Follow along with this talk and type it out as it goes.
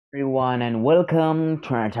Everyone, and welcome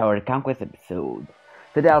to our Conquest episode.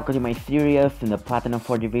 Today I'll continue my series in the Platinum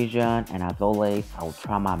 4 division, and as always, I'll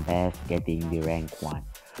try my best getting the rank 1.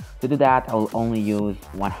 To do that, I'll only use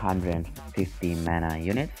 150 mana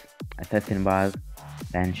units, Assassin Bug,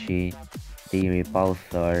 Banshee, the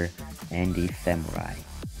Repulsor, and the Samurai.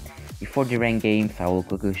 Before the rank games, I will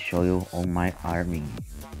quickly show you all my armies.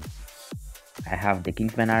 I have the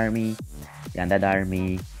Kingsman army, the Undead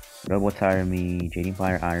army, Robots army, Jade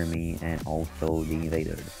Empire army, and also the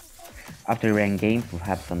Invaders. After rank games, we'll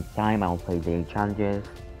have some time, I'll play the challenges,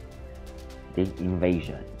 the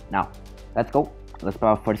invasion. Now, let's go. Let's play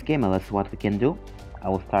our first game and let's see what we can do. I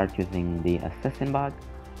will start using the Assassin Bug.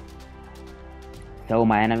 So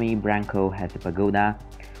my enemy, Branko, has a Pagoda,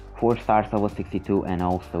 4 stars level 62, and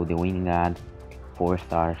also the Winning God, 4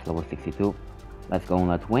 stars level 62. Let's go and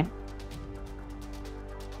let's win.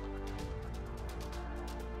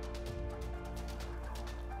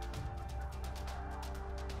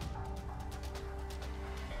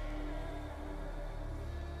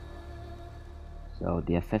 So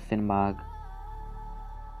the Assassin Bug.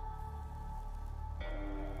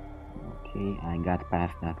 Okay, I got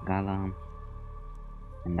past that Golem.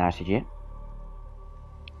 And that's it.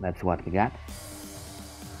 That's what we got.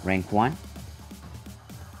 Rank 1.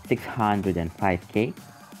 605k.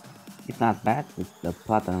 It's not bad, it's the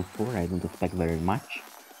Platinum 4, I don't expect very much.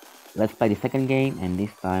 Let's play the second game, and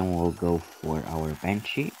this time we'll go for our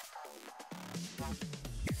Banshee.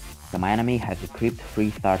 So my enemy has a Crypt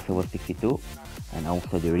 3 stars level 62. And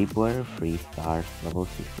also the Reaper, 3 stars, level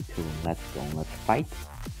 62. Let's go, let's fight.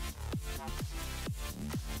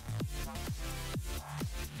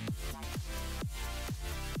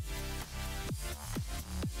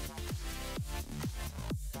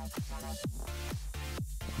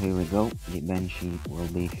 Here we go, the Banshee will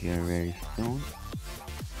be here very soon.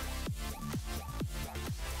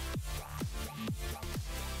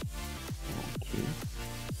 Okay.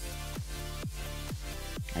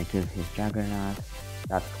 I killed his Juggernaut,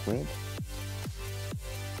 that's great.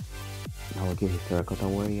 I will give his Terracotta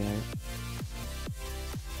Warrior.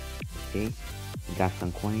 Okay, got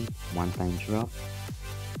some coins, one-time drop.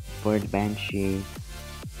 Third Banshee.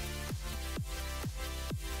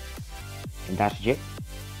 And that's it.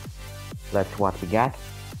 That's what we got.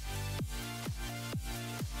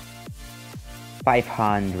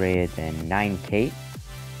 509k.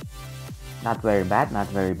 Not very bad, not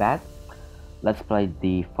very bad. Let's play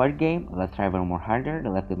the third game. Let's try one more harder.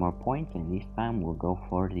 Let's get more points, and this time we'll go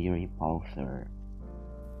for the Repulsor.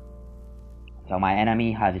 So my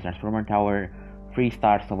enemy has the Transformer Tower, 3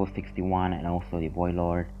 stars level 61, and also the Void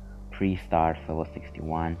Lord, 3 stars level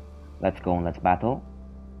 61. Let's go and let's battle.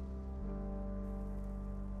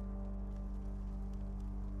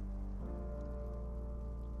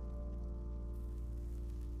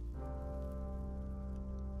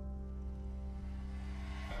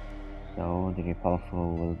 So the Repulsor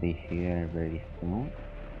will be here very soon.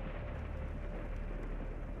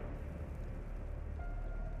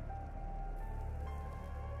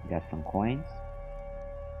 Got some coins.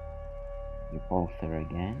 Repulsor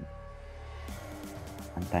again.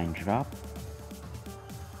 One-time drop.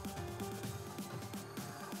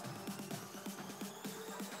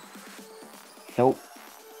 So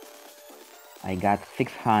I got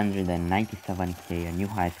 697k, a new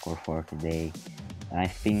high score for today. And I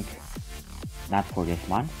think not for this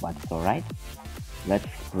month, but it's alright. Let's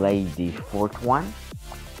play the fourth one.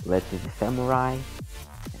 Let's use the Samurai.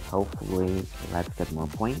 And hopefully, let's get more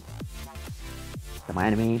points. So my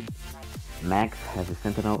enemy, Max, has a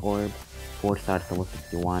Sentinel Orb, 4 stars level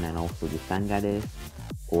 61, and also the Sun Goddess,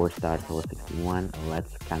 4 stars level 61.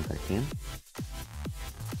 Let's counter him.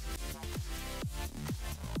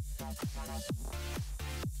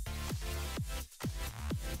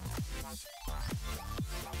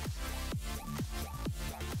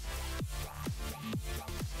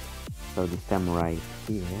 So the Samurai is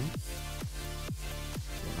here.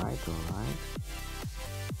 Alright.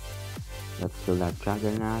 Let's kill that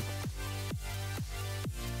Juggernaut.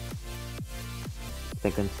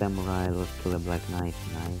 Second Samurai, let's kill the Black Knight.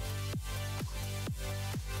 Nice.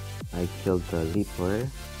 I killed the Leaper,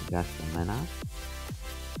 got some mana.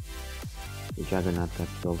 The Juggernaut got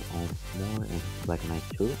killed once more, and Black Knight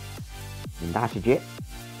too. And that's it.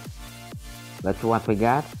 Let's see what we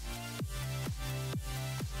got.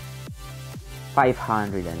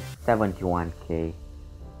 571k.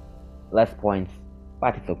 Less points,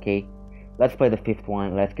 but it's okay. Let's play the fifth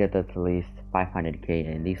one. Let's get at least 500k,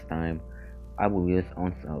 and this time I will use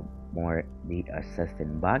also more the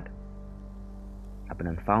Assassin Bug.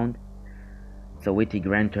 Opponent found. So Witty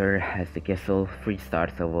Grantor has the castle, 3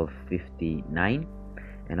 stars level 59,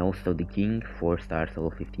 and also the king, 4-star solo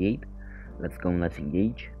 58. Let's go and let's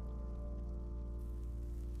engage.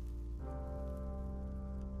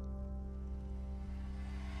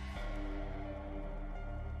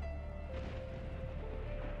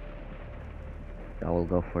 So I will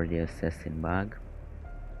go for the assassin bug.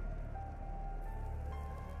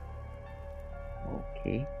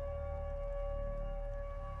 Okay,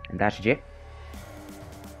 and that's it.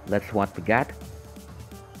 Let's what we got.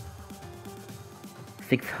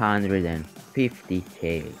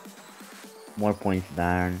 650k. More points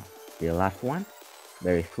than the last one.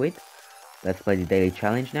 Very sweet. Let's play the daily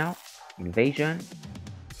challenge now. Invasion.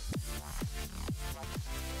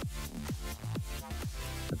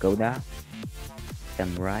 Pagoda.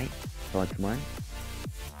 Samurai. Swordsman.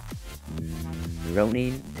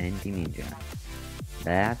 Ronin and the ninja.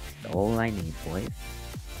 That's all I need, boys.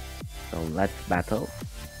 So let's battle.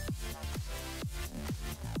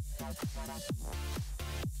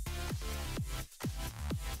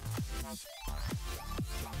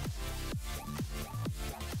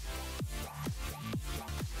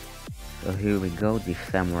 So here we go, the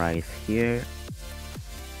samurai is here.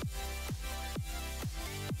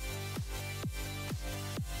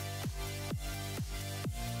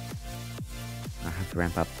 I have to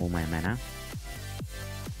ramp up all my mana.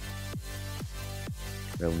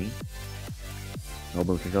 Ronin.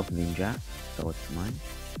 Nobilities of ninja. Swordsman.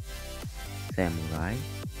 Samurai.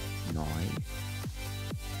 Noise.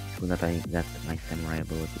 So that I got my samurai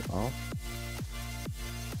ability off.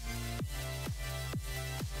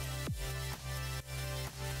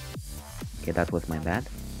 Okay, that was my bad.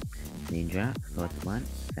 Ninja, Swordsman,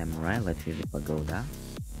 Samurai. Let's use the Pagoda.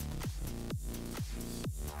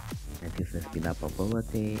 Let's use the speed up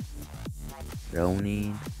ability.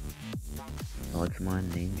 Ronin, Swordsman,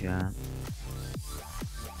 Ninja.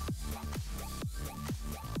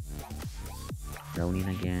 Ronin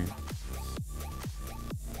again.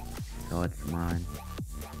 Swordsman.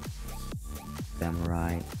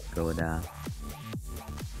 Samurai, Pagoda.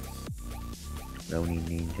 Ronin,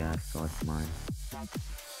 Ninja, Swordsman.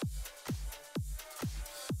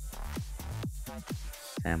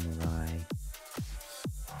 Samurai.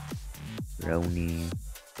 Ronin.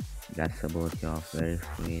 That's ability off, very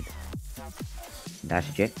sweet.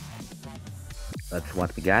 Dash jet. That's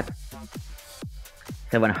what we got.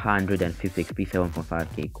 750 XP,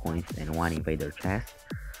 7.5k coins, and 1 invader chest.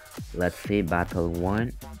 Let's see, battle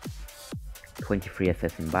 1. 23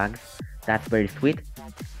 assassin bags. That's very sweet.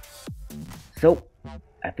 So,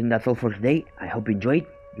 I think that's all for today. I hope you enjoyed.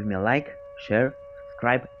 Give me a like, share,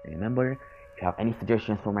 subscribe, and remember, if you have any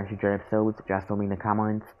suggestions for my future episodes, just tell me in the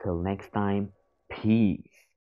comments. Till next time, peace.